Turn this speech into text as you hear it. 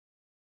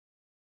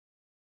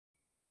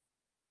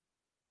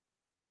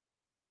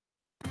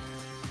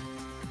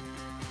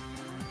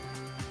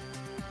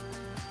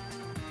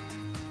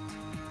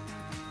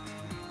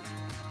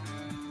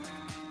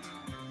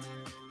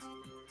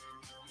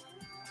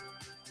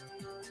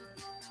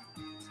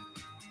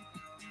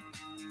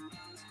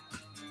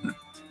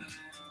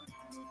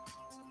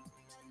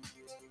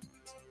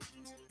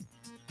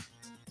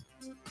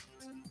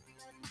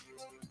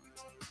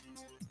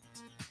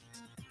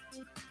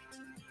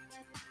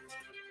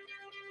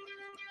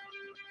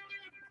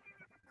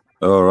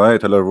All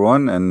right, hello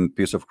everyone, and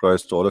peace of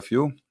Christ to all of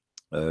you.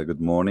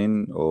 Good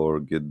morning, or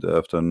good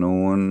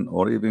afternoon,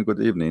 or even good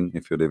evening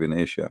if you live in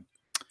Asia.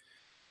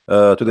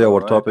 Today, All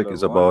our right, topic hello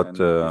is everyone, about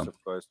and peace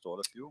of Christ to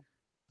all of you.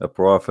 a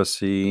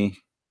prophecy.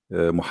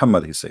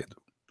 Muhammad, he said.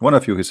 One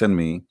of you, he sent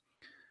me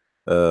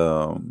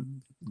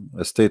um,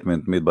 a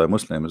statement made by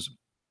Muslims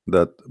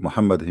that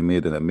Muhammad, he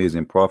made an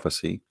amazing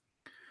prophecy,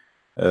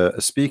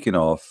 speaking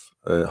of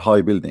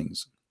high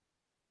buildings.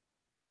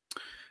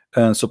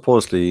 And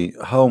supposedly,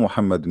 how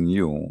Muhammad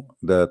knew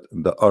that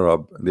the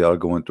Arab, they are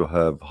going to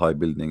have high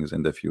buildings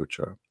in the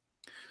future.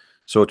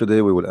 So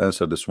today we will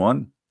answer this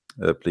one.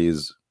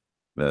 Please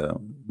uh,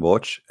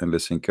 watch and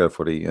listen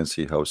carefully and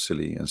see how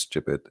silly and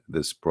stupid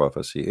this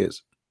prophecy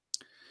is.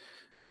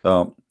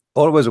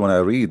 Always when I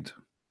read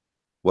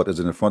what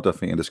is in front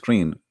of me in the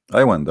screen,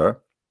 I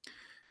wonder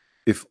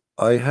if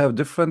I have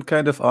different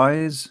kind of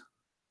eyes.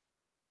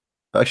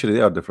 Actually,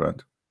 they are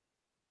different.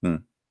 Hmm.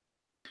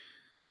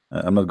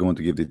 I'm not going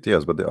to give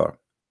details, but they are.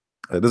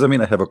 It doesn't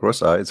mean I have a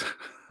cross eyes.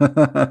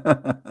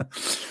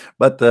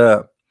 But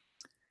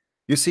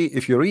you see,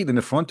 if you read in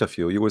the front of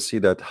you, you will see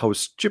that how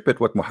stupid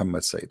what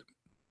Muhammad said.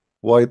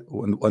 Why,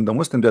 when the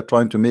Muslims are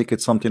trying to make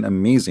it something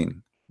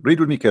amazing.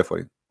 Read with me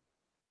carefully.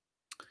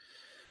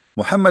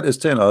 Muhammad is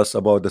telling us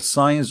about the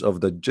signs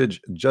of the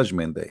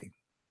judgment day.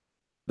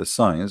 The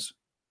signs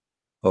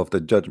of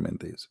the judgment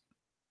days.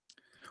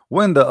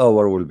 When the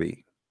hour will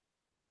be.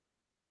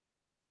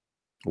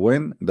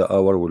 When the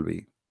hour will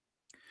be.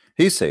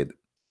 He said,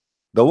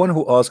 the one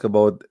who asks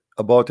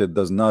about it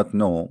does not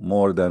know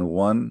more than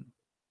one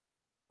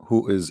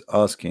who is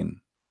asking.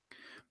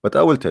 But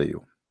I will tell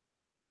you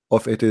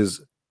of it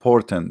is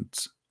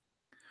portent.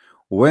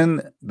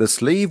 When the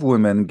slave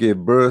woman gave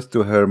birth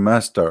to her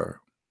master.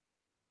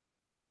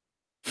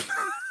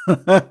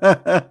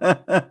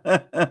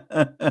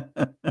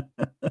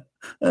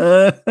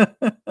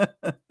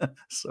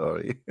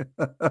 Sorry.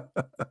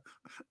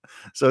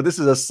 So this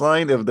is a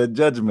sign of the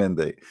judgment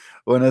day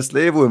when a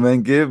slave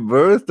woman gave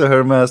birth to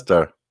her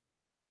master.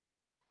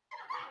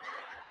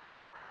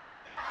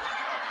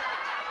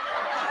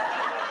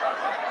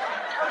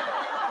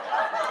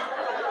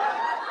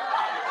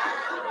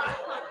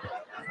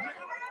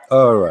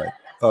 All right,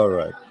 all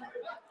right.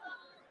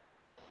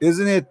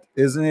 Isn't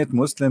it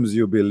Muslims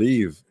you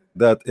believe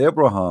that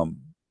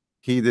Abraham,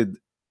 he did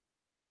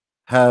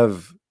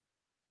have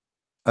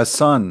a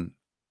son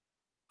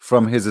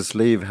from his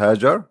slave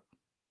Hajar?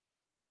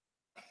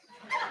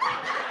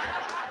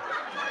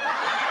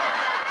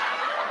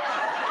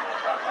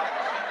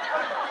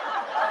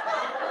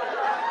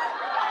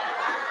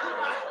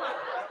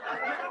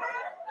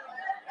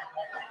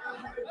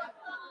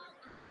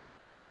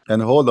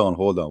 And hold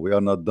on, we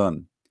are not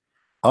done.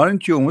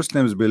 Aren't you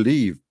Muslims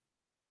believe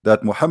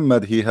that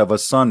Muhammad he have a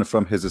son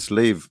from his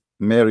slave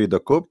Mary the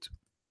Copt?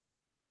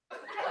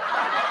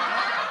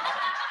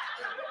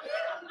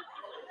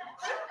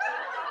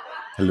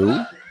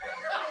 Hello?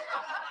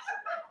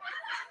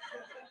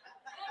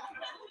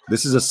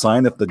 This is a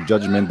sign of the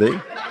judgment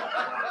day.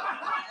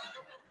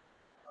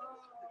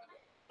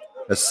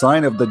 A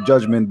sign of the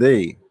judgment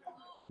day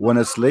when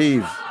a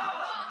slave.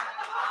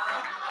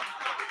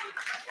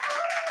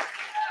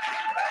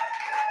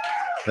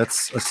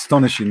 That's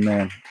astonishing,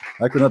 man.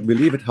 I could not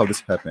believe it how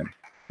this happened.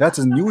 That's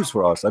news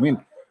for us. I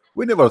mean,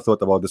 we never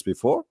thought about this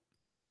before.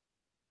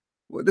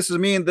 Well, this is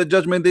mean the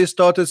judgment day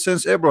started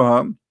since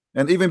Abraham,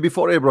 and even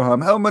before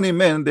Abraham. How many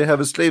men they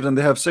have slaves and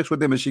they have sex with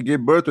them and she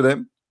gave birth to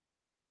them?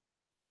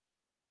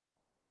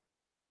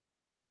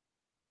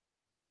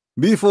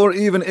 Before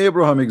even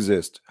Abraham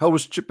exists. How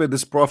stupid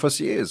this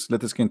prophecy is.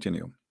 Let us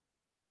continue.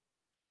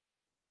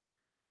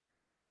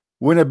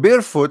 When a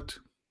barefoot,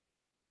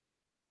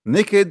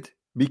 naked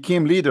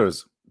became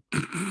leaders.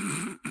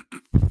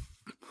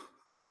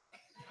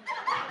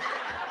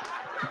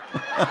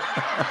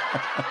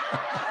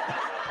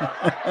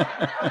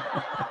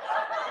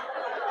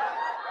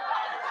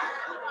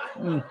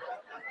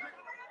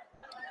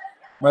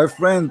 My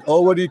friend,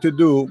 all we need to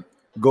do,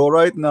 go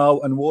right now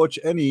and watch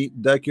any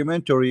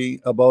documentary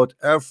about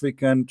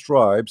African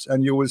tribes,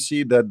 and you will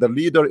see that the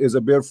leader is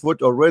a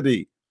barefoot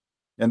already.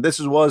 And this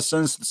was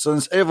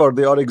since ever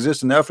they are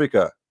exist in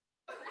Africa.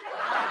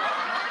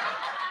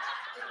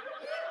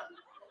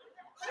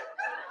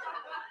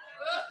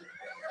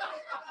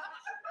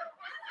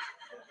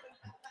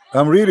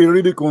 I'm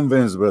really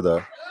convinced,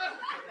 brother.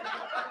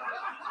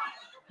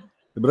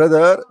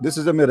 Brother, this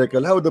is a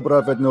miracle. How the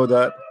prophet know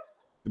that?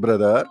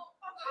 Brother,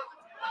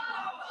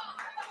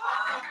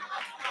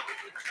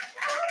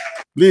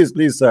 please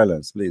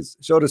silence, please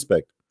show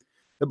respect.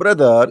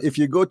 Brother, if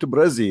you go to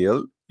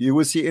Brazil, you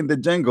will see in the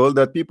jungle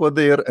that people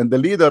there and the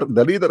leader of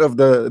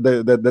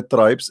the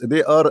tribes,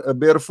 they are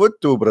barefoot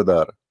too,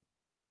 brother.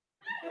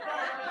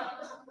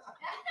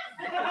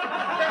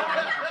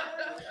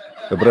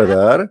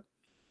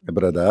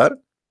 Brother,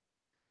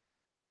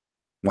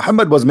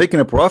 Muhammad was making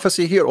a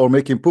prophecy here or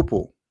making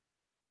poo-poo?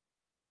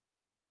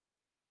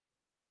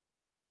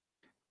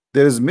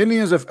 There is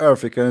millions of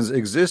Africans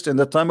exist in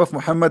the time of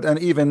Muhammad, and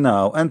even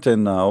now, until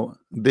now,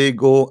 they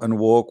go and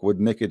walk with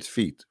naked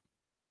feet.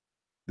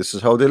 This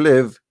is how they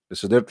live.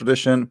 This is their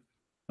tradition,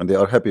 and they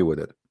are happy with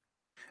it.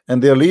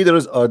 And their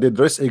leaders are they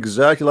dress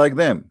exactly like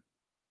them.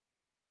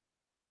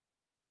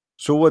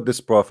 So what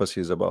this prophecy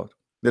is about?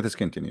 Let us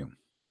continue.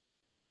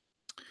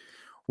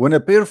 When a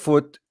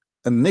barefoot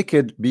and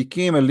naked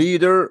became a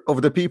leader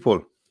of the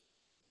people.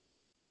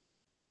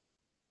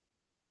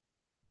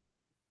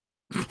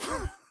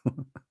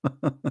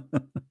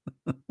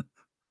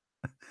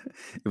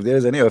 If there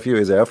is any of you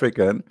is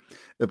African,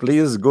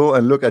 please go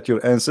and look at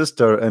your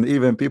ancestor and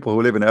even people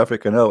who live in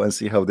Africa now and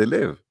see how they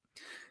live.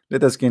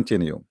 Let us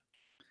continue.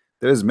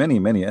 There is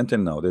many until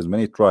now. There's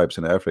many tribes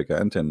in Africa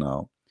until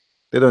now.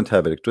 They don't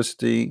have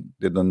electricity.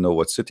 They don't know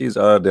what cities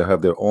are. They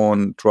have their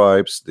own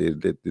tribes. They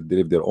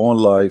live their own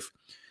life.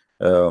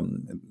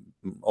 Um,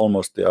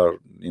 Almost they are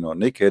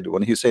naked.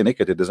 When he say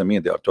naked, it doesn't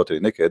mean they are totally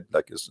naked.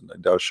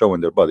 They are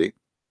showing their body.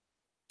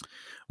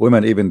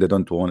 Women even they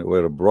don't want to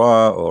wear a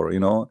bra or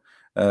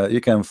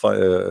you can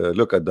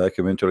look at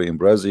documentary in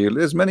Brazil.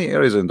 There's many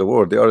areas in the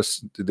world. They are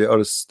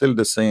still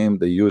the same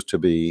they used to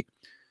be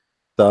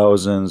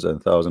thousands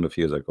and thousands of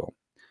years ago.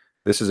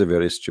 This is a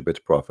very stupid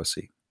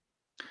prophecy,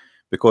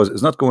 because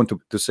it's not going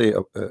to say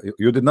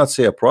you did not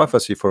say a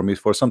prophecy for me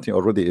for something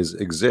already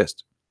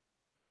exist,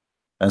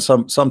 and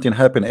something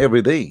happen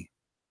every day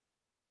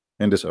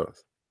in this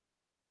earth,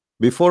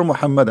 before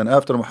Muhammad and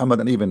after Muhammad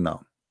and even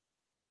now.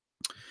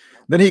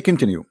 Then he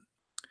continue.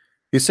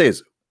 He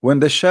says, when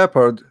the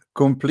shepherd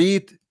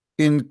complete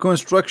in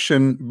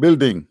construction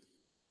building,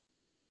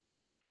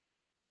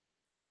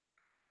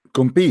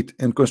 compete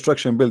in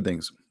construction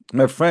buildings.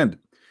 My friend,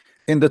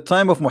 in the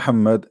time of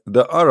Muhammad,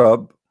 the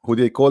Arab, who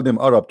they call them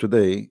Arab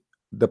today,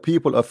 the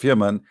people of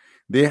Yemen,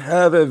 they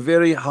have a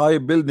very high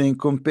building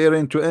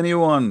comparing to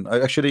anyone.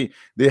 Actually,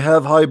 they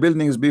have high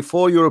buildings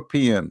before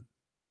European,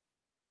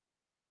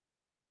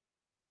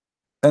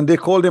 and they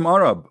call them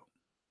Arab,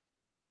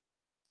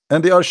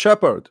 and they are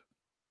shepherd.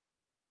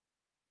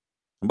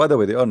 And by the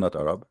way, they are not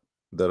Arab.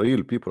 The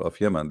real people of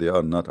Yemen, they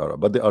are not Arab,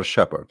 but they are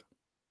shepherd.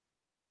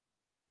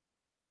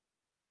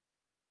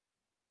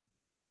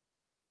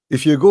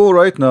 If you go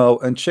right now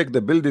and check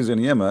the buildings in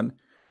Yemen,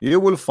 you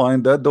will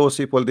find that those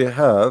people, they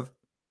have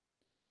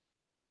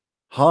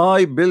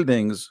high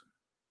buildings,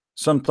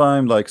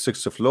 sometime like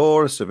 6th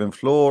floor, 7th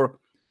floor,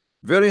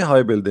 very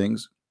high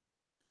buildings,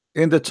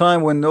 in the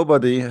time when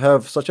nobody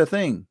have such a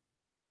thing.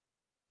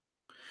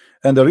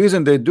 And the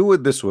reason they do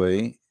it this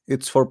way,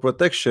 it's for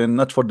protection,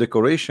 not for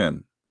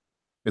decoration.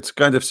 It's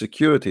kind of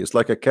security. It's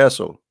like a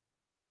castle.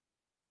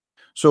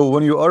 So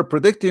when you are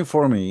predicting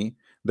for me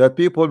that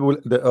people will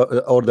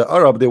or the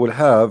Arab they will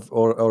have,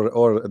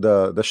 or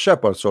the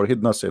shepherds, or he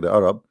did not say the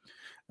Arab,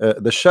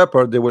 the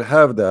shepherd, they will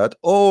have that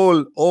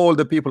all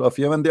the people of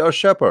Yemen, they are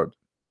shepherd.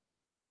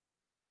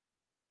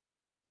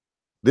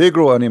 They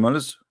grow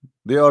animals.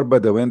 They are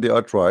Bedouin. They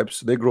are tribes.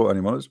 They grow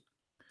animals,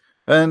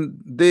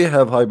 and they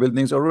have high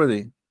buildings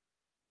already.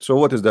 So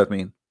what does that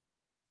mean?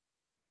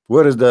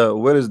 Where is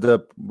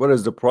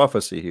the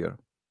prophecy here?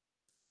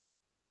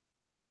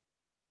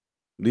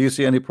 Do you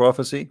see any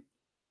prophecy?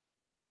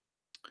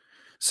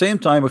 Same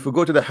time, if we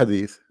go to the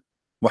hadith,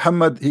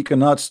 Muhammad, he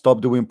cannot stop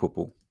doing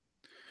poo-poo.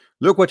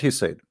 Look what he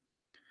said.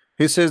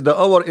 He says the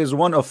hour is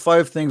one of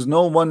 5 things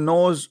no one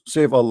knows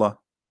save Allah.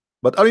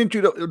 But aren't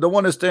you the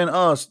one is telling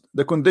us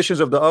the conditions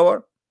of the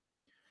hour?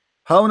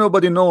 How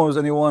nobody knows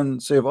anyone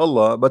save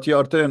Allah, but you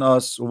are telling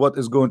us what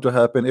is going to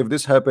happen if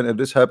this happen, if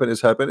this happen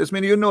is happen. It's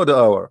mean you know the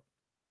hour.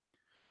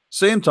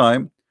 Same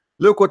time,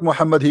 look what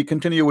Muhammad, he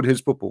continue with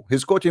his poo-poo.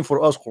 He's quoting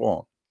for us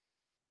Quran.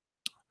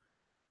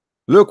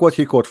 Look what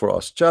he quote for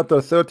us.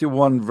 Chapter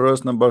 31,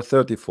 verse number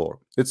 34.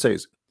 It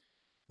says,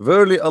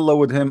 verily Allah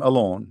with him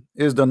alone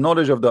is the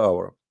knowledge of the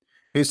hour.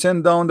 He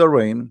sent down the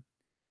rain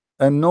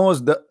and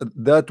knows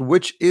that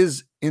which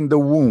is in the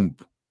womb.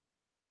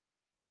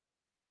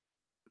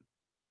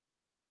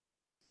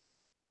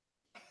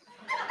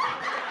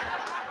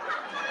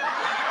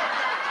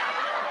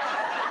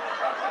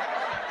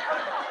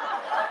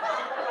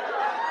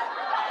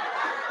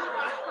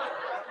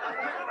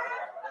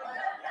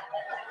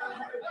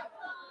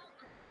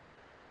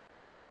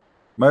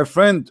 My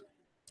friend,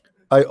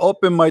 I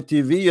opened my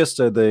TV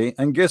yesterday,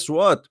 and guess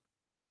what?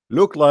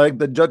 Look like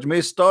the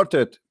judgment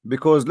started,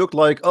 because look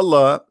like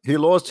Allah, he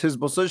lost his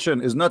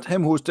position. It's not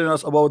him who's telling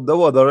us about the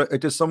weather.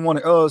 It is someone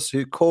else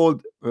he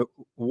called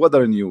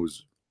weather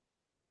news.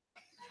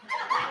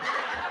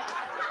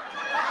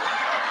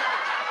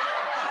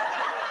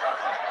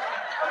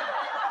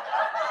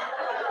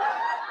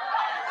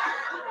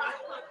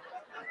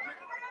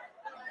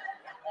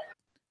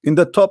 In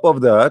the top of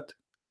that,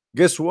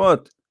 guess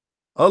what?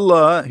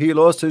 Allah, he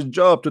lost his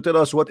job to tell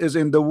us what is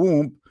in the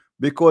womb,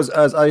 because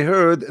as I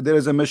heard, there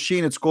is a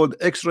machine, it's called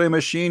X-ray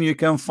machine. You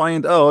can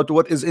find out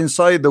what is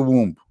inside the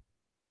womb.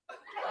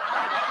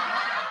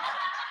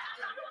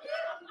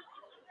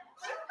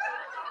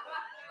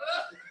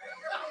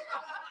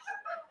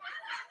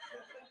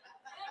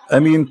 I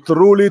mean,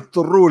 truly,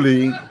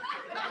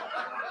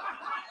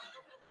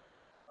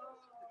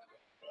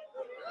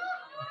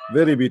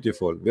 very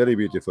beautiful,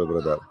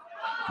 brother,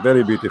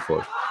 very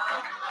beautiful.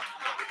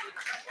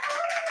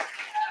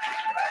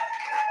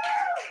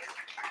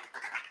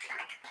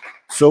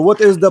 So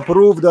what is the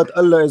proof that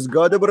Allah is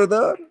God,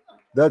 brother?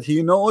 That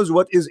he knows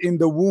what is in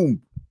the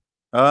womb.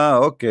 Ah,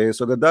 okay.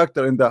 So the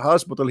doctor in the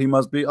hospital, he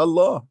must be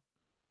Allah.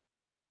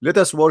 Let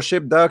us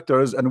worship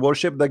doctors and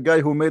worship the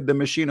guy who made the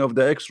machine of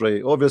the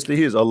X-ray. Obviously,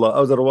 he is Allah.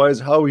 Otherwise,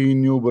 how he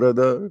knew,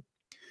 brother?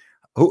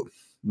 Who?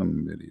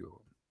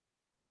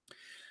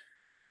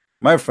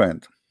 My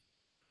friend,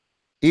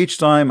 each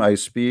time I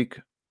speak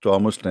to a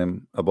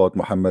Muslim about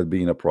Muhammad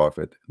being a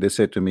prophet, they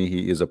say to me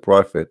he is a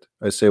prophet.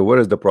 I say, where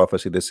is the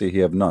prophecy? They say he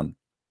have none.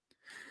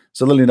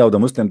 Suddenly now the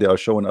Muslim, they are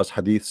showing us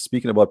hadith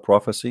speaking about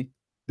prophecy.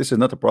 This is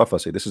not a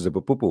prophecy. This is a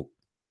poo-poo.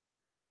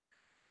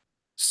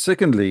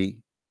 Secondly,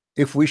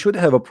 if we should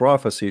have a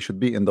prophecy, it should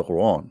be in the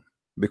Quran,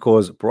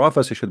 because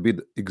prophecy should be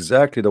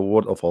exactly the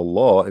word of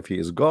Allah if he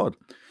is God.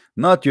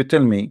 Not you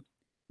tell me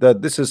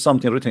that this is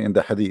something written in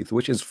the hadith,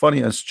 which is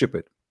funny and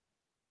stupid.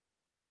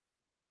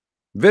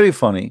 Very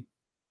funny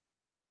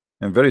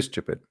and very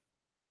stupid.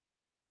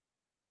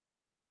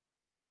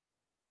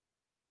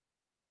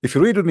 If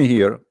you read with me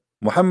here,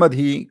 Muhammad,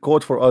 he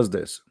quote for us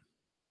this.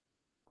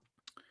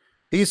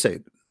 He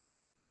said,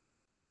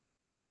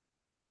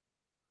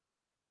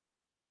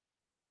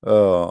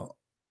 let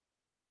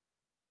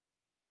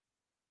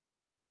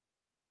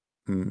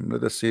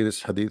us see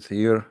this hadith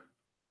here.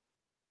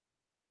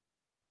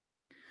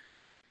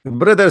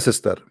 Brother,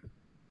 sister,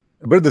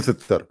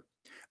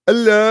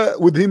 Allah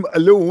with him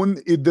alone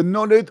is the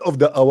knowledge of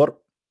the hour.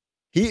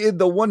 He is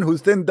the one who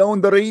sent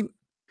down the rain,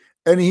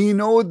 and he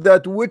knows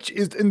that which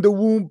is in the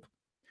womb,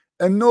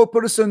 and no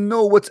person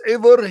know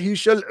whatever he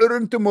shall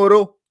earn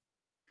tomorrow,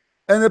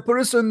 and a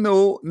person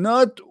know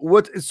not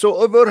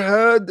whatsoever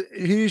had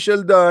he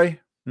shall die.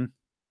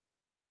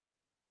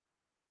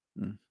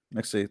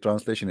 Actually,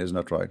 translation is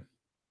not right.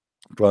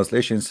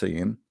 Translation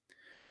saying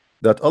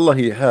that Allah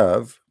he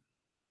have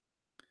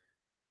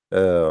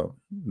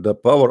the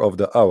power of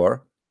the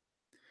hour,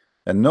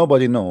 and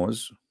nobody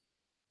knows.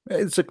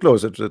 It's a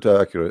closer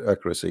to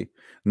accuracy.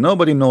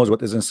 Nobody knows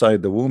what is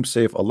inside the womb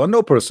save Allah.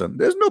 No person.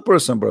 There's no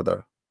person,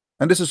 brother.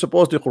 And this is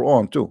supposed to be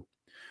Quran too.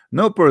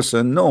 No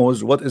person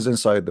knows what is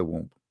inside the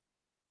womb.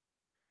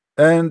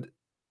 And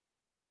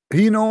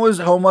he knows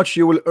how much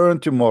you will earn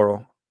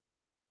tomorrow.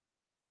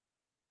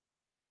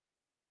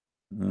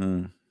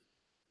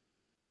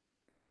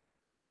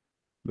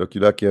 Look,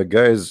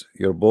 guys,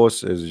 your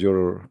boss is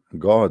your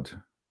God,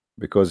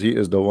 because he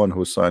is the one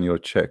who signed your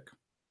check.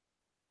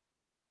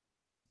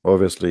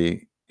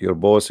 Obviously, your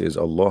boss is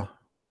Allah.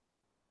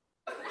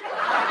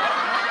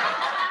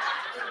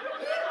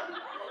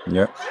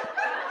 Yeah.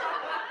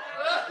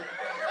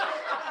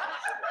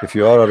 If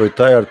you are a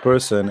retired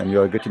person and you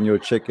are getting your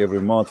check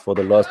every month for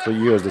the last 3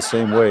 years the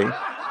same way,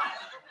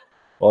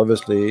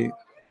 obviously,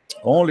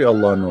 only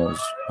Allah knows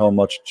how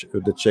much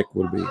the check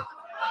will be.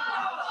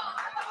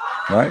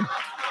 Right?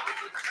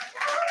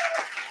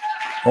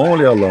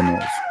 Only Allah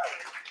knows.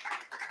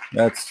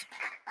 That's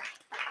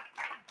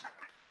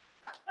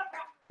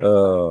I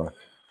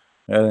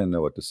don't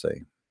know what to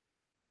say.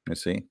 You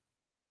see?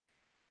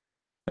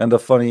 And the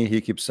funny, he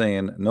keeps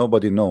saying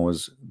nobody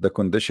knows the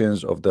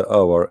conditions of the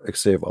hour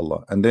except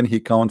Allah, and then he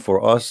count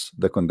for us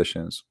the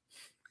conditions.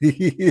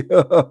 Him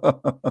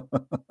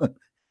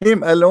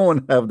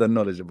alone have the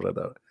knowledge,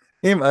 brother.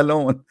 Him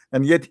alone,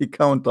 and yet he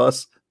count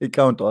us. He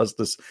count us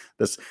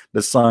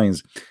the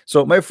signs.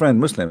 So, my friend,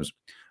 Muslims,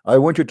 I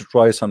want you to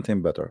try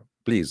something better,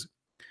 please.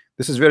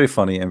 This is very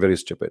funny and very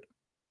stupid.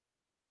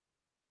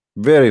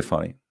 Very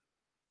funny.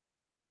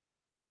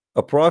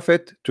 A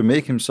prophet, to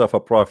make himself a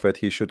prophet,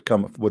 he should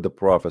come with a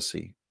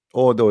prophecy.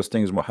 All those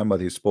things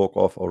Muhammad he spoke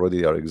of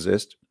already are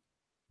exist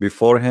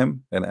before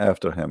him and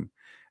after him,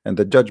 and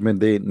the judgment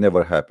day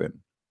never happened.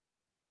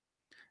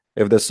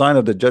 If the sign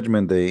of the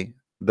judgment day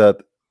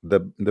that the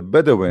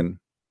Bedouin,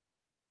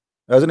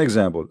 as an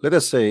example, let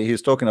us say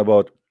he's talking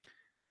about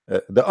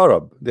the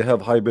Arab, they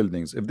have high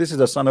buildings. If this is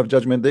the sign of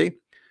judgment day,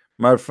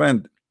 my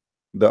friend,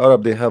 the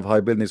Arab, they have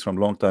high buildings from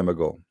long time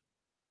ago.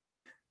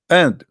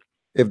 And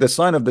if the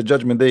sign of the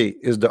judgment day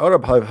is the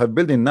Arab have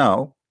building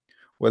now,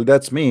 well,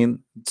 that's mean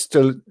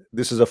still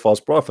this is a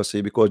false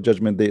prophecy, because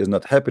judgment day is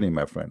not happening,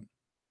 my friend.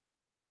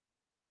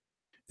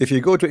 If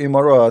you go to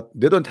Emirat,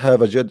 they don't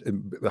have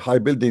a high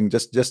building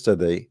just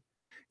yesterday.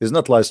 It's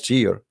not last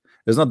year.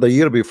 It's not the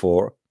year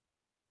before.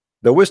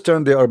 The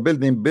Western, they are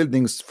building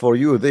buildings for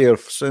you there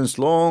since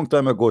long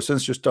time ago,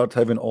 since you start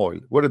having oil.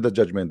 What is the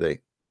judgment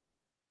day?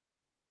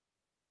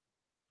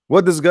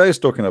 What this guy is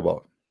talking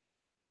about?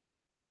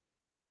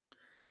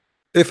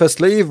 If a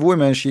slave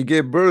woman, she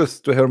gave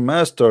birth to her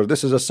master,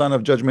 this is a sign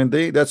of judgment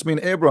day. That's mean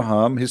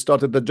Abraham, he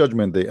started the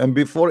judgment day. And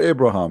before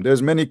Abraham,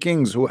 there's many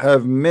kings who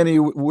have many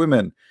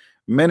women,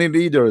 many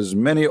leaders,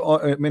 many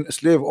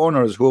slave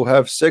owners who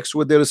have sex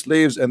with their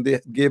slaves and they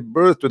gave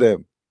birth to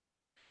them.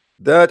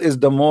 That is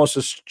the most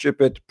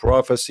stupid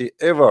prophecy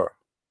ever.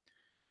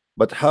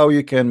 But how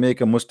you can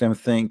make a Muslim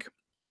think?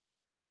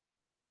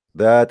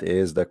 That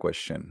is the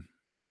question.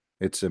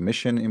 It's a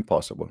mission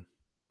impossible.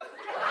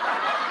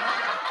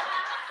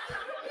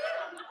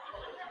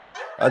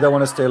 I don't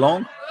want to stay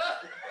long.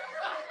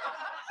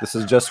 This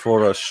is just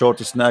for a short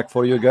snack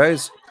for you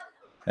guys.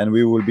 and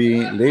we will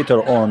be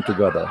later on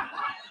together.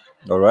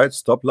 All right,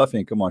 stop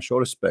laughing. Come on, show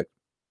respect.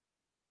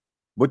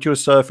 Put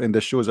yourself in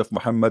the shoes of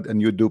Muhammad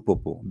and you do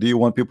poo-poo. Do you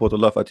want people to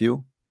laugh at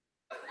you?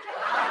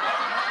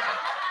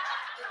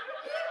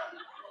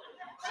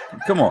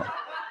 Come on.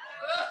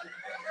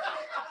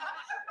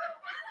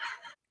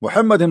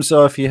 Muhammad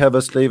himself, he have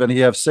a slave and he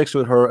have sex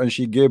with her and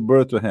she gave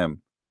birth to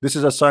him. This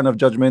is a sign of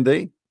judgment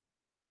day?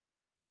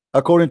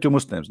 According to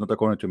Muslims, not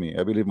according to me.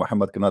 I believe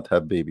Muhammad cannot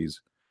have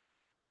babies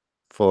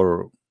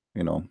for,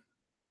 you know,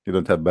 you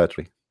don't have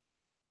battery.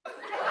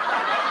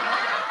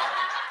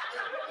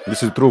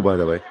 This is true, by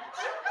the way.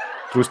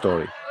 True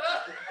story.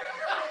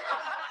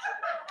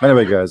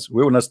 Anyway, guys,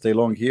 we will not stay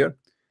long here.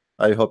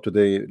 I hope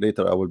today,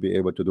 later, I will be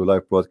able to do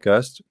live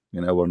broadcast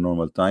in our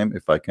normal time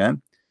if I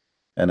can.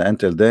 And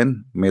until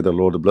then, may the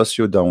Lord bless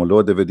you.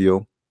 Download the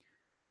video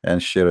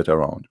and share it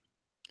around.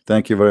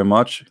 Thank you very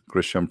much.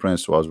 Christian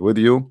Prince was with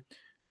you.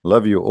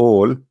 Love you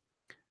all.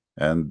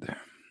 And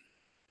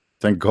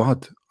thank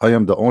God I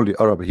am the only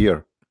Arab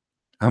here.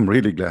 I'm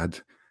really glad.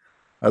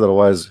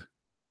 Otherwise,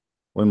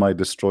 we might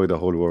destroy the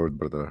whole world,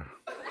 brother,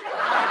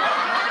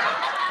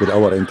 with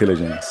our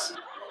intelligence.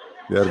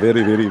 We are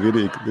very, very,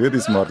 very, very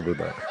smart,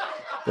 brother.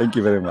 Thank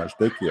you very much.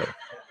 Take care.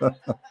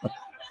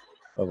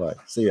 Bye-bye.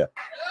 See ya.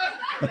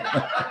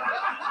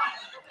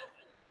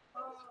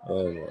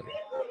 Oh, Lord.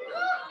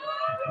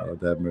 Oh,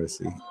 have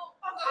mercy.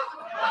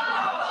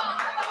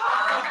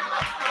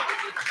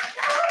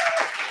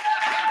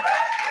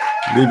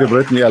 Leave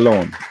Britney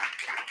alone.